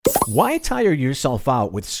Why tire yourself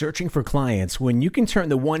out with searching for clients when you can turn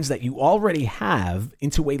the ones that you already have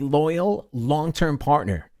into a loyal, long-term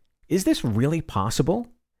partner? Is this really possible?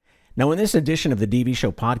 Now, in this edition of the DV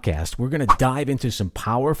Show podcast, we're going to dive into some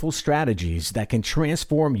powerful strategies that can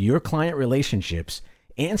transform your client relationships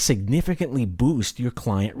and significantly boost your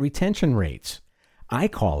client retention rates. I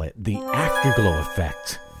call it the afterglow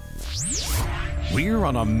effect. We're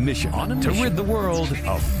on a mission to rid the world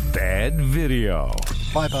of bad video.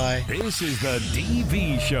 Bye-bye. This is the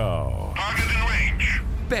DV Show. Target in range.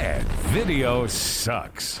 Bad video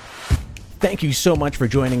sucks. Thank you so much for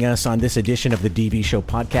joining us on this edition of the DV Show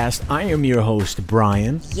podcast. I am your host,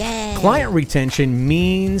 Brian. Yay. Client retention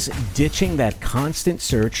means ditching that constant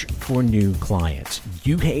search for new clients.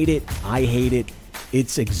 You hate it. I hate it.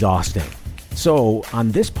 It's exhausting. So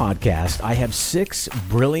on this podcast, I have 6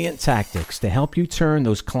 brilliant tactics to help you turn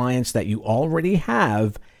those clients that you already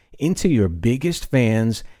have into your biggest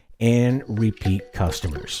fans and repeat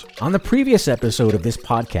customers. On the previous episode of this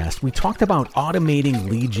podcast, we talked about automating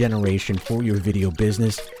lead generation for your video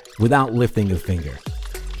business without lifting a finger.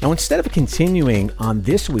 Now, instead of continuing on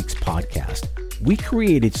this week's podcast, we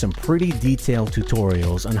created some pretty detailed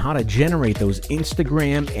tutorials on how to generate those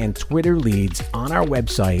Instagram and Twitter leads on our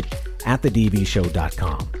website at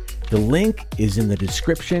thedvshow.com. The link is in the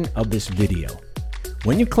description of this video.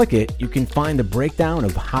 When you click it, you can find the breakdown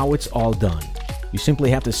of how it's all done. You simply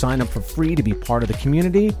have to sign up for free to be part of the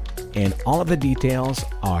community, and all of the details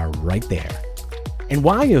are right there. And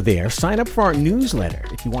while you're there, sign up for our newsletter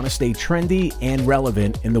if you want to stay trendy and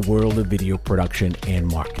relevant in the world of video production and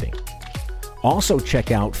marketing. Also check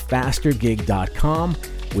out fastergig.com,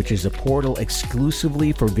 which is a portal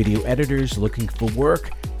exclusively for video editors looking for work,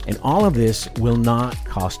 and all of this will not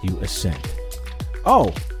cost you a cent.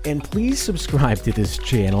 Oh, and please subscribe to this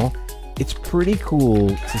channel. It's pretty cool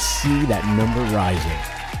to see that number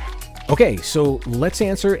rising. Okay, so let's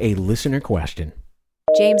answer a listener question.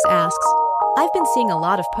 James asks, I've been seeing a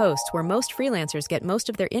lot of posts where most freelancers get most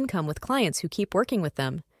of their income with clients who keep working with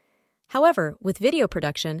them. However, with video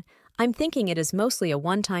production, I'm thinking it is mostly a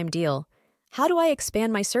one-time deal. How do I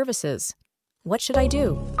expand my services? What should I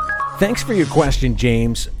do? Thanks for your question,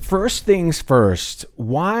 James. First things first,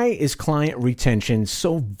 why is client retention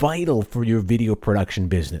so vital for your video production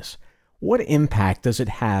business? What impact does it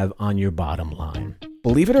have on your bottom line?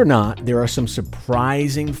 Believe it or not, there are some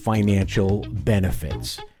surprising financial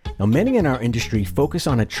benefits. Now, many in our industry focus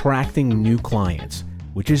on attracting new clients,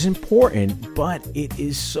 which is important, but it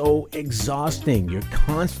is so exhausting. You're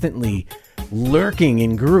constantly lurking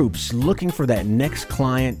in groups, looking for that next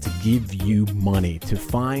client to give you money, to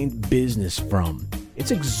find business from.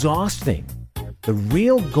 It's exhausting. The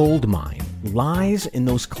real gold mine lies in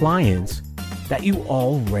those clients that you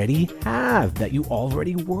already have, that you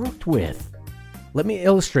already worked with. Let me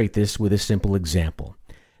illustrate this with a simple example.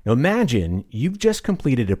 Now imagine you've just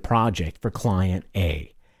completed a project for client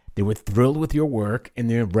A. They were thrilled with your work and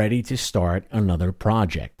they're ready to start another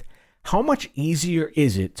project. How much easier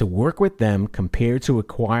is it to work with them compared to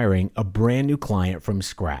acquiring a brand new client from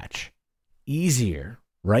scratch? Easier,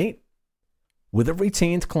 right? With a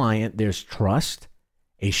retained client, there's trust,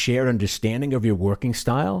 a shared understanding of your working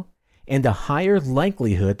style, and a higher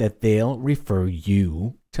likelihood that they'll refer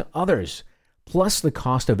you to others. Plus, the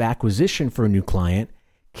cost of acquisition for a new client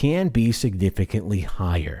can be significantly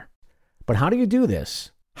higher. But how do you do this?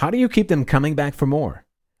 How do you keep them coming back for more?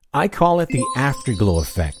 I call it the afterglow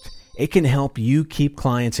effect. It can help you keep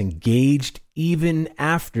clients engaged even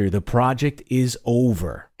after the project is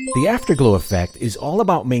over. The afterglow effect is all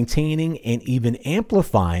about maintaining and even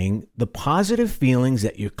amplifying the positive feelings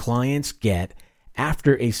that your clients get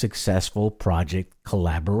after a successful project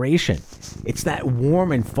collaboration. It's that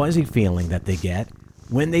warm and fuzzy feeling that they get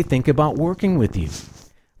when they think about working with you.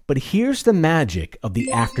 But here's the magic of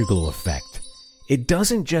the afterglow effect. It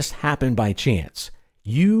doesn't just happen by chance.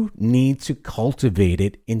 You need to cultivate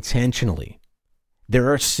it intentionally.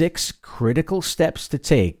 There are 6 critical steps to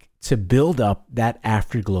take to build up that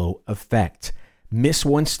afterglow effect. Miss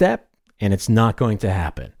one step, and it's not going to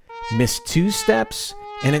happen. Miss 2 steps,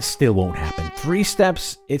 and it still won't happen. 3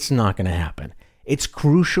 steps, it's not going to happen. It's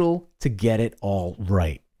crucial to get it all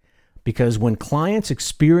right. Because when clients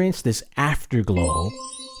experience this afterglow,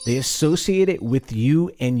 they associate it with you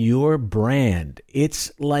and your brand.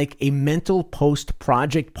 It's like a mental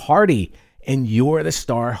post-project party, and you're the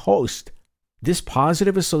star host. This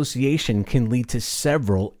positive association can lead to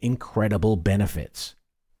several incredible benefits.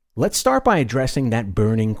 Let's start by addressing that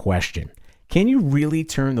burning question. Can you really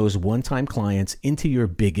turn those one-time clients into your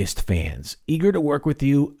biggest fans, eager to work with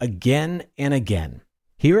you again and again?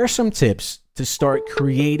 Here are some tips to start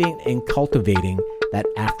creating and cultivating that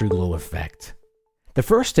afterglow effect. The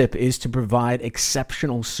first tip is to provide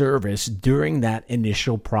exceptional service during that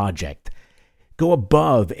initial project. Go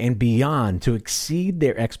above and beyond to exceed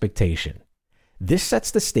their expectation. This sets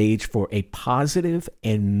the stage for a positive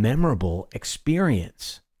and memorable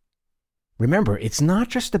experience. Remember, it's not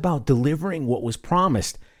just about delivering what was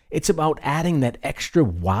promised. It's about adding that extra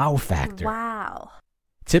wow factor. Wow.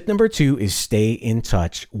 Tip number 2 is stay in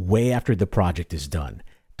touch way after the project is done.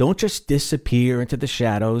 Don't just disappear into the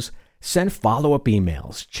shadows. Send follow-up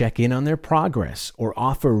emails, check in on their progress, or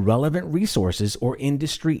offer relevant resources or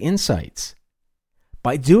industry insights.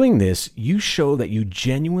 By doing this, you show that you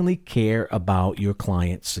genuinely care about your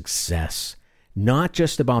client's success, not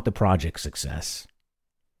just about the project's success.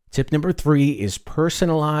 Tip number 3 is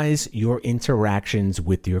personalize your interactions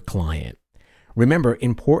with your client. Remember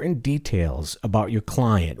important details about your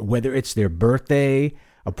client, whether it's their birthday,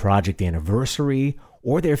 a project anniversary,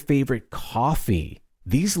 or their favorite coffee.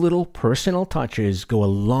 These little personal touches go a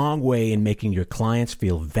long way in making your clients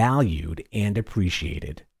feel valued and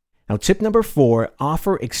appreciated. Now, tip number 4,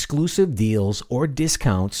 offer exclusive deals or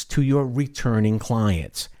discounts to your returning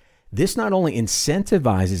clients. This not only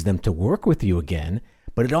incentivizes them to work with you again,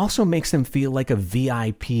 but it also makes them feel like a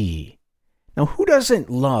VIP. Now, who doesn't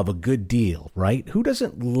love a good deal, right? Who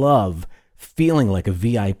doesn't love feeling like a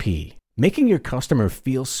VIP? Making your customer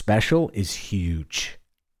feel special is huge.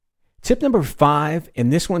 Tip number 5,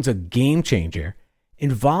 and this one's a game changer,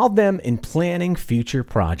 involve them in planning future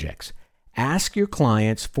projects. Ask your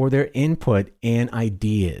clients for their input and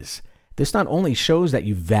ideas. This not only shows that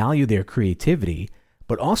you value their creativity,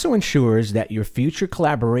 but also ensures that your future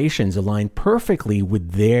collaborations align perfectly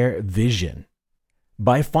with their vision.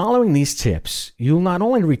 By following these tips, you'll not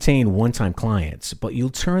only retain one-time clients, but you'll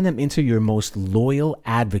turn them into your most loyal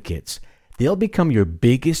advocates. They'll become your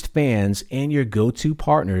biggest fans and your go-to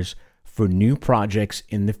partners for new projects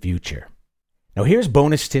in the future. Now here's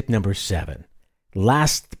bonus tip number 7.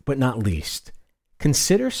 Last but not least,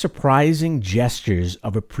 consider surprising gestures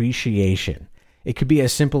of appreciation. It could be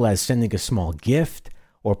as simple as sending a small gift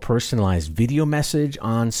or personalized video message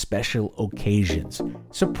on special occasions.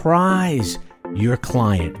 Surprise your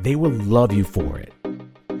client. They will love you for it.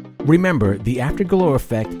 Remember, the afterglow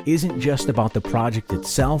effect isn't just about the project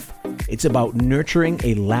itself. It's about nurturing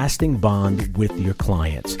a lasting bond with your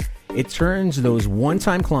clients. It turns those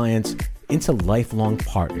one-time clients into lifelong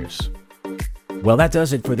partners. Well, that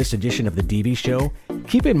does it for this edition of The DV Show.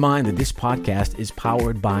 Keep in mind that this podcast is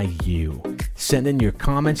powered by you. Send in your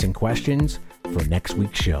comments and questions for next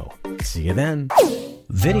week's show. See you then.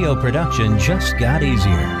 Video production just got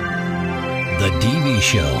easier. The DV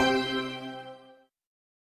Show.